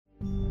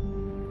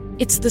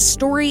It's the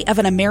story of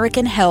an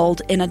American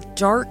held in a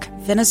dark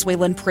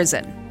Venezuelan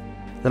prison.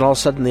 Then all of a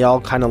sudden they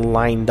all kind of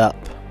lined up.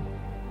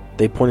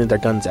 They pointed their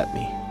guns at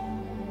me.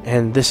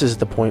 And this is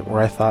the point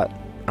where I thought,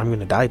 I'm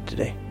going to die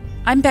today.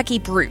 I'm Becky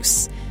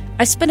Bruce.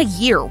 I spent a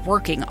year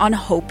working on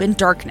Hope in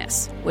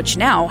Darkness, which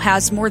now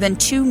has more than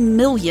 2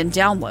 million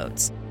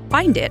downloads.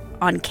 Find it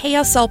on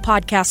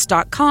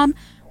kslpodcast.com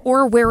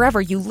or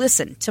wherever you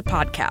listen to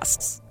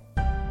podcasts.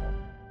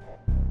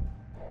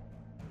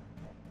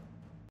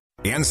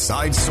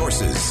 Inside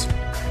Sources.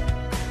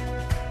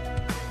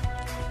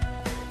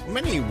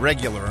 Many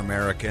regular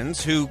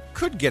Americans who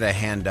could get a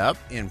hand up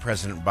in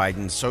President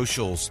Biden's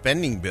social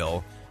spending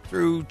bill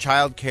through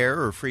child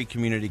care or free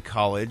community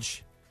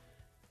college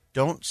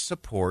don't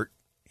support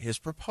his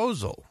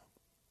proposal.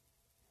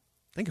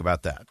 Think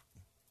about that.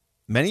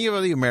 Many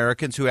of the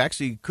Americans who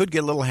actually could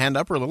get a little hand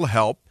up or a little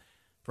help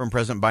from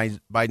President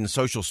Biden's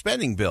social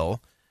spending bill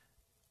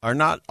are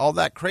not all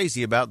that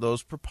crazy about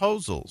those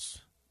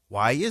proposals.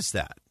 Why is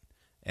that?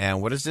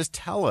 And what does this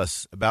tell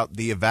us about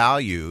the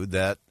value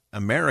that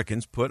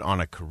Americans put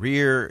on a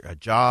career, a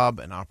job,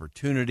 an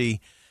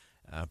opportunity,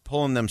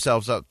 pulling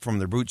themselves up from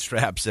their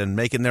bootstraps and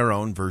making their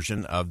own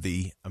version of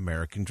the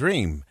American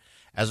dream,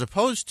 as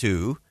opposed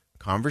to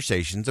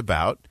conversations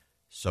about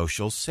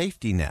social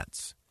safety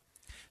nets?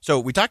 So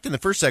we talked in the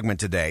first segment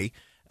today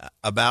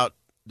about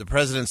the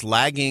president's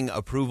lagging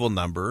approval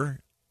number,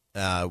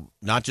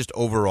 not just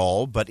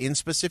overall, but in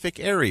specific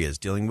areas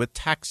dealing with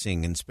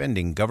taxing and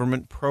spending,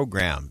 government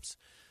programs,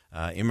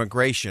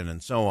 immigration,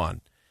 and so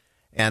on.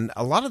 And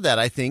a lot of that,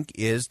 I think,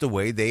 is the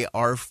way they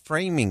are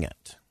framing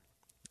it.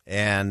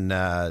 And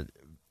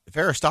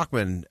Farrah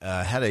Stockman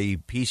had a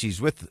piece, she's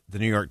with the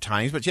New York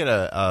Times, but she had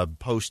a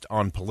post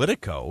on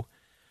Politico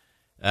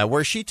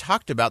where she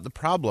talked about the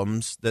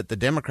problems that the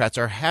Democrats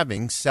are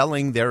having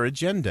selling their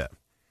agenda.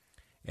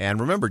 And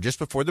remember, just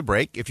before the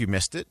break, if you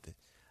missed it,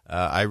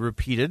 I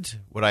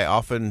repeated what I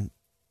often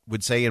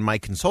would say in my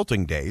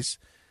consulting days,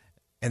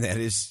 and that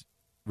is,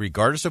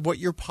 regardless of what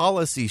your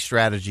policy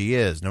strategy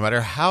is, no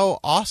matter how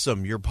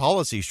awesome your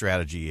policy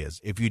strategy is,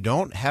 if you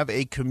don't have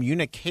a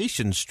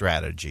communication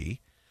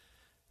strategy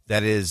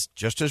that is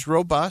just as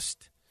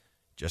robust,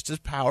 just as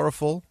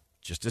powerful,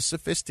 just as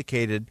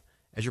sophisticated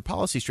as your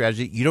policy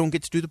strategy, you don't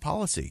get to do the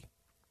policy.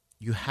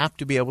 You have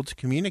to be able to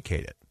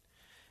communicate it.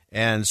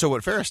 And so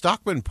what Farrah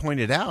Stockman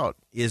pointed out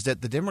is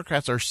that the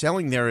Democrats are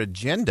selling their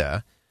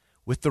agenda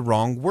with the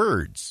wrong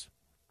words.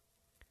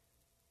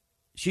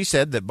 She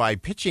said that by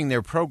pitching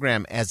their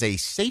program as a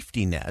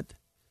safety net,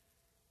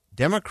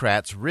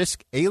 Democrats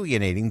risk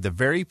alienating the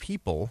very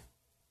people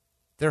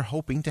they're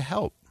hoping to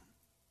help.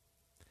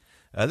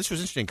 This was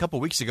interesting. A couple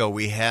of weeks ago,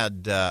 we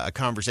had a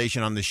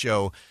conversation on the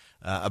show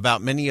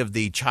about many of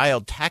the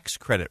child tax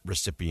credit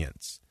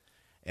recipients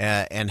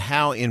and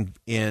how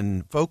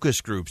in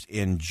focus groups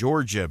in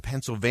Georgia,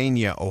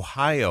 Pennsylvania,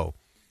 Ohio,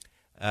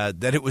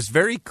 that it was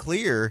very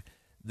clear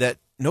that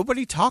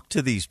nobody talked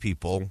to these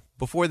people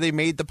before they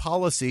made the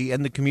policy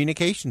and the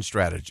communication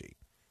strategy,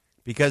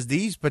 because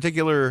these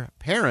particular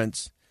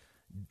parents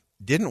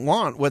didn't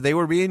want what they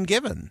were being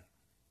given.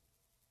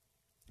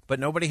 But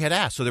nobody had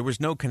asked, so there was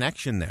no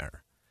connection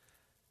there.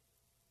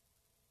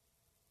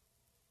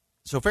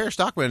 So Farrah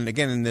Stockman,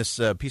 again, in this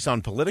piece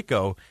on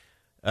Politico,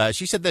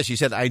 she said this. She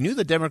said, "I knew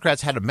the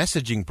Democrats had a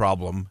messaging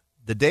problem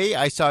the day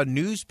I saw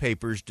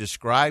newspapers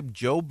describe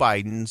Joe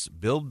Biden's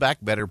Build Back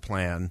Better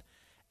plan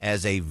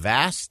as a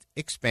vast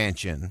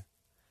expansion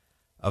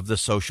of the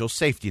social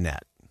safety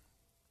net."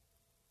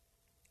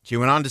 She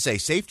went on to say,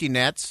 safety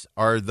nets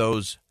are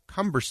those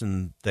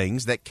cumbersome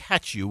things that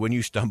catch you when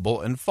you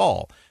stumble and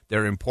fall.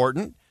 They're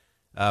important,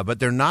 but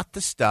they're not the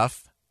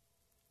stuff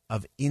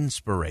of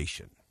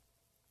inspiration.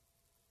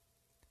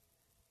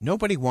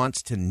 Nobody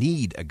wants to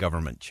need a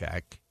government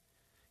check.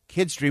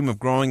 Kids dream of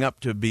growing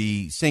up to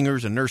be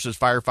singers and nurses,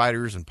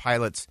 firefighters and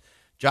pilots,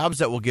 jobs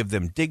that will give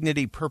them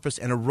dignity, purpose,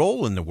 and a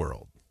role in the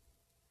world.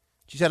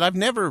 She said, "I've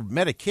never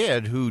met a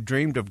kid who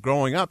dreamed of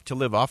growing up to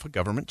live off a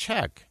government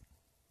check."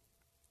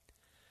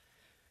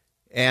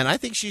 And I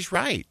think she's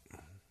right.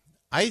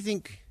 I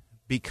think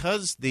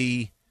because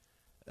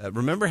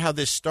remember how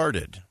this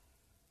started.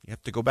 You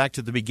have to go back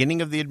to the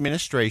beginning of the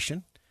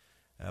administration.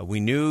 We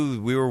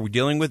knew we were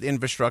dealing with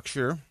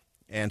infrastructure.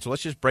 And so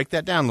let's just break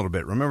that down a little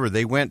bit. Remember,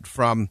 they went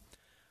from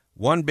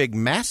one big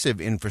massive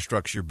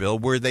infrastructure bill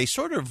where they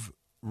sort of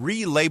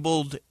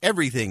relabeled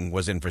everything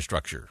was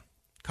infrastructure.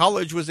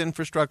 College was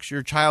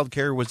infrastructure.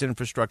 Childcare was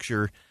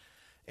infrastructure.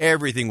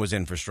 Everything was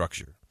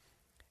infrastructure.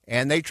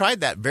 And they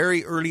tried that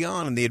very early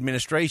on in the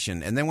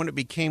administration. And then when it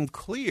became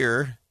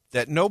clear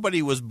that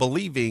nobody was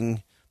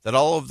believing that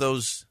all of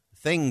those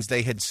things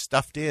they had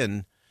stuffed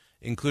in,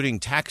 including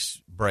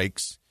tax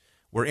breaks,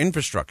 were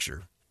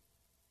infrastructure,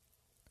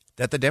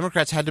 that the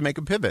Democrats had to make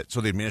a pivot. So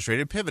the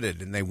administration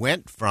pivoted, and they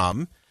went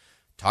from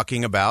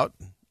talking about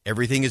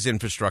everything is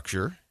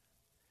infrastructure.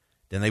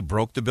 Then they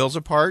broke the bills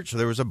apart. So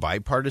there was a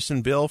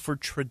bipartisan bill for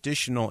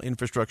traditional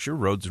infrastructure,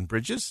 roads and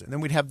bridges. And then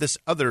we'd have this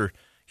other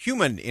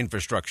human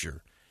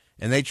infrastructure.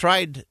 And they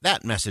tried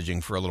that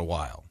messaging for a little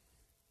while.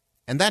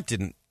 And that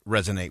didn't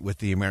resonate with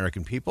the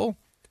American people.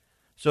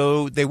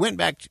 So they went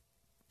back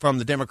from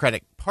the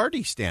Democratic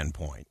Party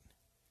standpoint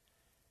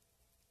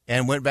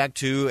and went back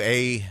to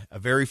a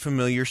very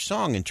familiar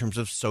song in terms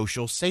of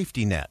social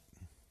safety net.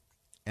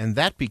 And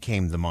that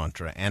became the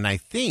mantra. And I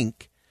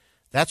think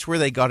that's where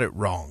they got it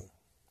wrong.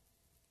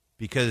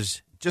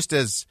 Because just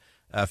as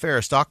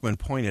Farrah Stockman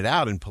pointed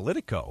out in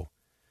Politico,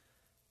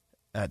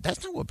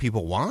 that's not what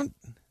people want.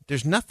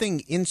 There's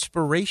nothing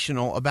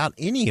inspirational about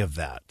any of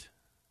that.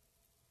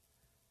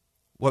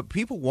 What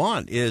people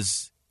want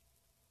is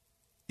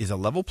a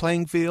level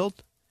playing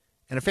field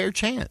and a fair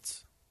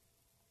chance.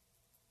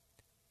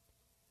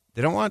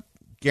 They don't want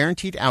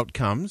guaranteed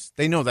outcomes.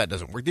 They know that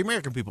doesn't work. The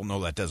American people know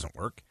that doesn't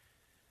work.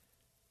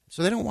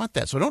 So they don't want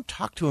that. So don't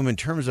talk to them in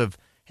terms of,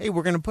 hey,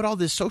 we're going to put all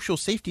this social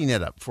safety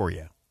net up for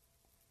you.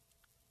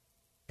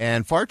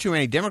 And far too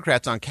many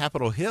Democrats on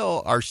Capitol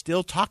Hill are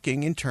still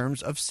talking in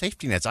terms of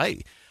safety nets.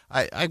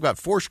 I've got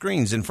 4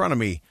 screens in front of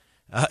me,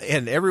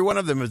 and every one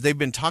of them, they've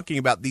been talking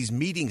about these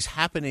meetings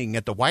happening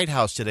at the White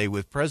House today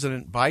with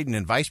President Biden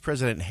and Vice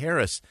President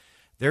Harris.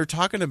 They're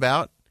talking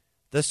about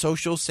the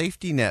social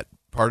safety net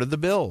part of the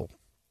bill.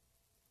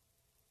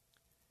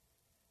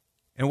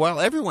 And while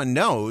everyone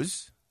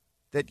knows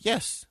that,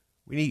 yes,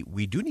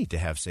 we do need to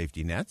have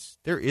safety nets,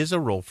 there is a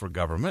role for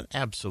government,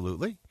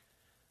 absolutely.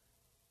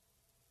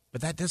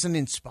 But that doesn't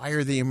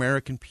inspire the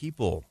American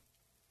people.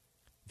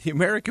 The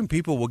American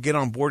people will get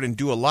on board and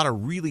do a lot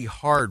of really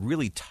hard,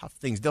 really tough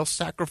things. They'll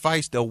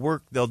sacrifice, they'll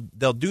work, they'll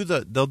do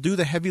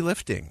the heavy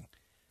lifting.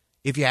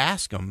 If you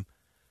ask them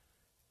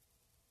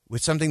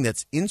with something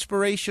that's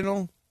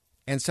inspirational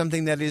and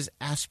something that is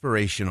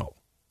aspirational,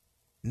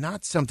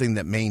 not something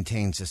that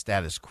maintains the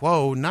status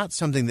quo, not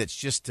something that's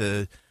just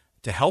to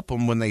help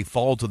them when they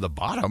fall to the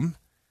bottom.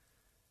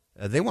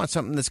 They want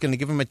something that's going to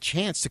give them a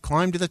chance to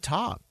climb to the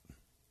top.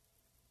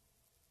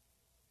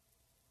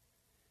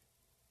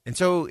 And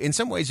so in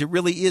some ways, it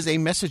really is a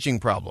messaging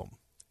problem.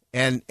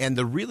 And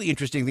the really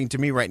interesting thing to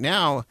me right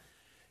now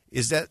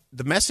is that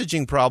the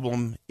messaging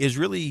problem is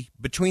really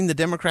between the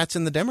Democrats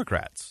and the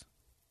Democrats.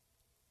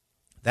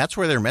 That's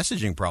where their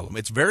messaging problem.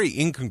 It's very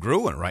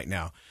incongruent right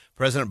now.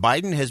 President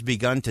Biden has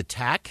begun to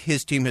tack.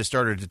 His team has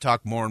started to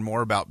talk more and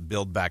more about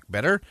Build Back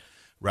Better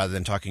rather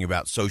than talking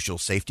about social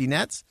safety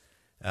nets.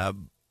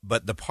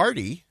 But the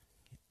party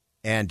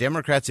and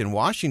Democrats in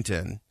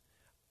Washington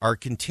are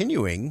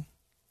continuing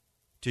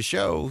to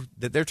show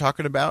that they're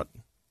talking about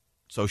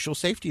social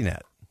safety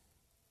net.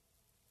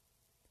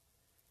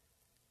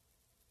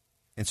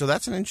 And so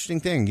that's an interesting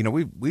thing. You know,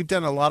 we've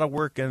done a lot of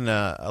work and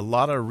a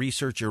lot of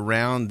research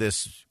around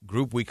this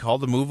group we call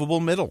the movable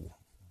middle.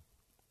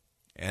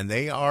 And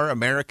they are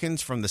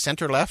Americans from the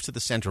center left to the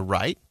center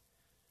right.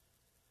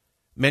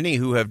 Many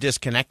who have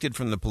disconnected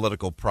from the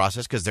political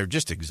process because they're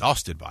just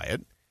exhausted by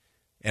it,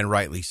 and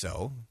rightly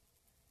so.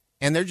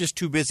 And they're just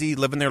too busy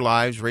living their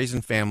lives,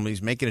 raising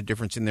families, making a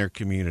difference in their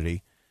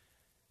community.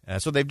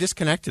 So they've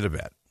disconnected a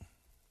bit.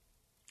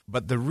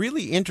 But the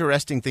really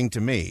interesting thing to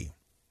me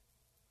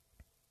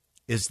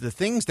is the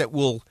things that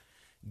will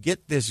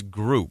get this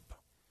group,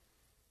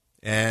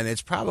 and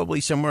it's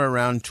probably somewhere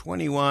around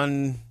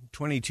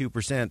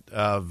 22%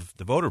 of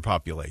the voter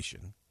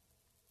population.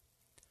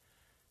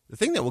 The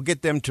thing that will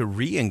get them to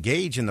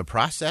re-engage in the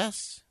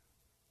process,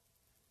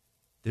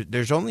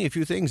 there's only a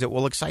few things that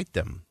will excite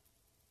them.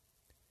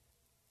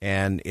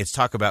 And it's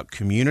talk about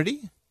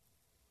community,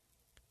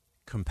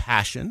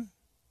 compassion,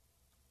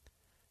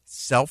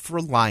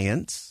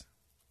 self-reliance,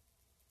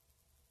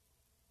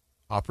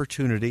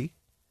 opportunity,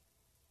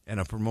 and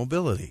upper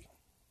mobility.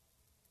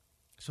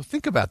 So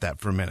think about that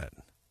for a minute.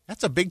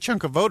 That's a big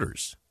chunk of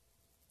voters.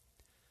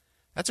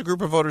 That's a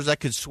group of voters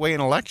that could sway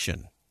an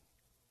election.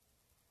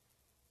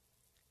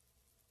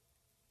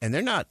 And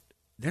they're not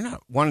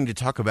wanting to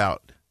talk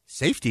about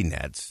safety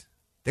nets.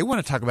 They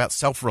want to talk about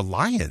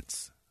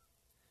self-reliance.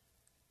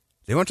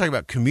 They want to talk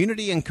about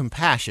community and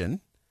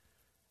compassion,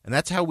 and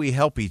that's how we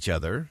help each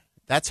other.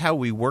 That's how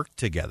we work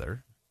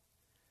together.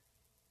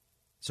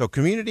 So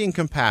community and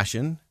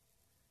compassion,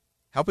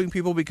 helping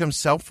people become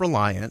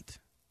self-reliant,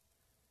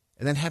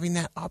 and then having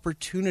that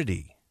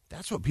opportunity.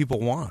 That's what people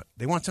want.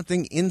 They want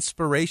something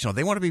inspirational.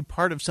 They want to be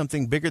part of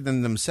something bigger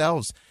than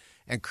themselves.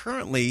 And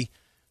currently,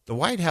 the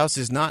White House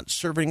is not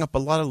serving up a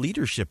lot of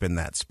leadership in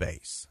that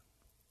space.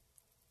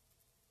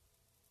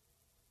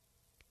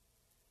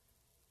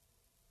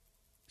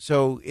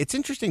 So it's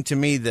interesting to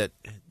me that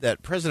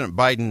President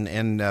Biden,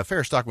 and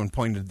Farrah Stockman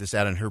pointed this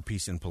out in her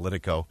piece in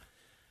Politico.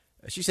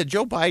 She said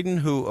Joe Biden,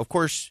 who, of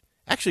course,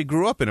 actually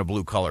grew up in a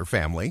blue-collar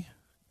family,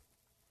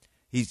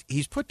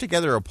 he's put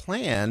together a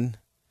plan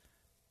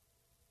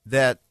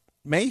that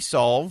may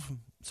solve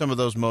some of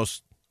those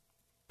most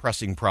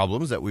pressing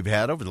problems that we've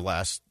had over the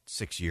last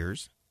 6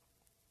 years.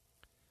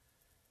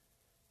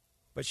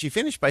 But she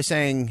finished by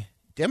saying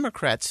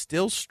Democrats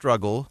still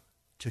struggle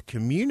to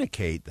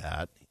communicate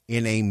that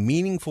in a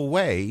meaningful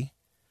way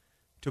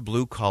to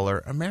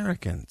blue-collar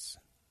Americans.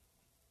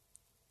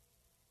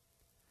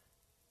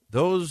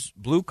 Those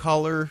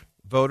blue-collar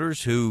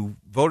voters who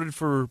voted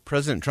for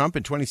President Trump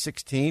in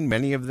 2016,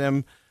 many of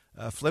them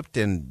flipped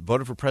and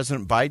voted for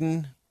President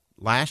Biden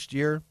last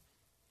year,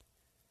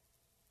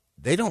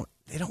 they don't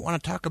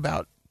want to talk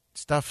about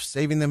stuff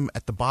saving them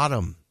at the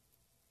bottom.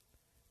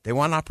 They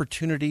want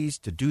opportunities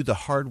to do the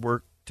hard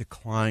work to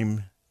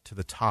climb to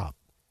the top.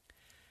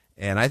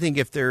 And I think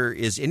if there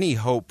is any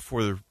hope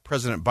for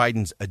President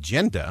Biden's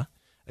agenda,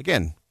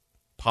 again,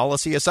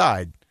 policy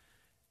aside,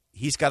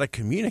 he's got to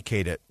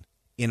communicate it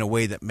in a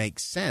way that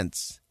makes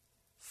sense,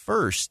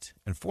 first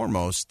and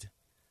foremost,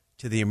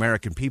 to the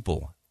American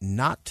people,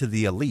 not to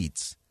the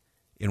elites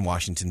in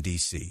Washington,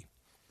 D.C.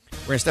 We're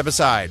going to step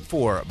aside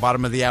for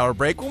bottom of the hour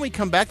break. When we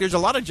come back, there's a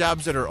lot of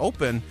jobs that are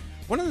open.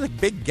 One of the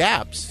big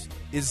gaps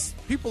is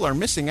people are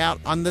missing out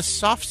on the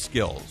soft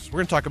skills. We're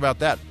going to talk about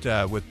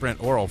that with Brent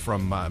Orrell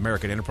from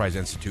American Enterprise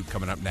Institute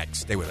coming up next.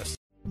 Stay with us.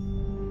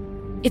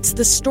 It's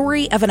the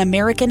story of an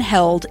American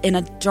held in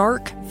a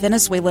dark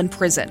Venezuelan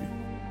prison.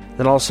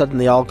 Then all of a sudden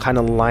they all kind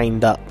of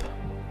lined up.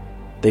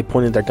 They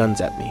pointed their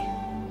guns at me.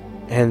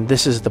 And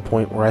this is the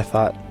point where I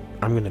thought,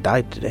 I'm going to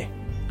die today.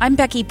 I'm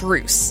Becky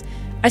Bruce.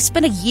 I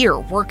spent a year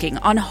working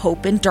on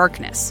Hope in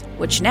Darkness,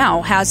 which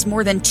now has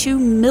more than 2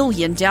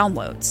 million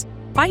downloads.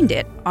 Find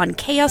it on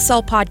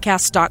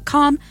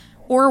kslpodcast.com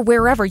or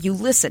wherever you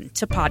listen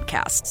to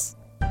podcasts.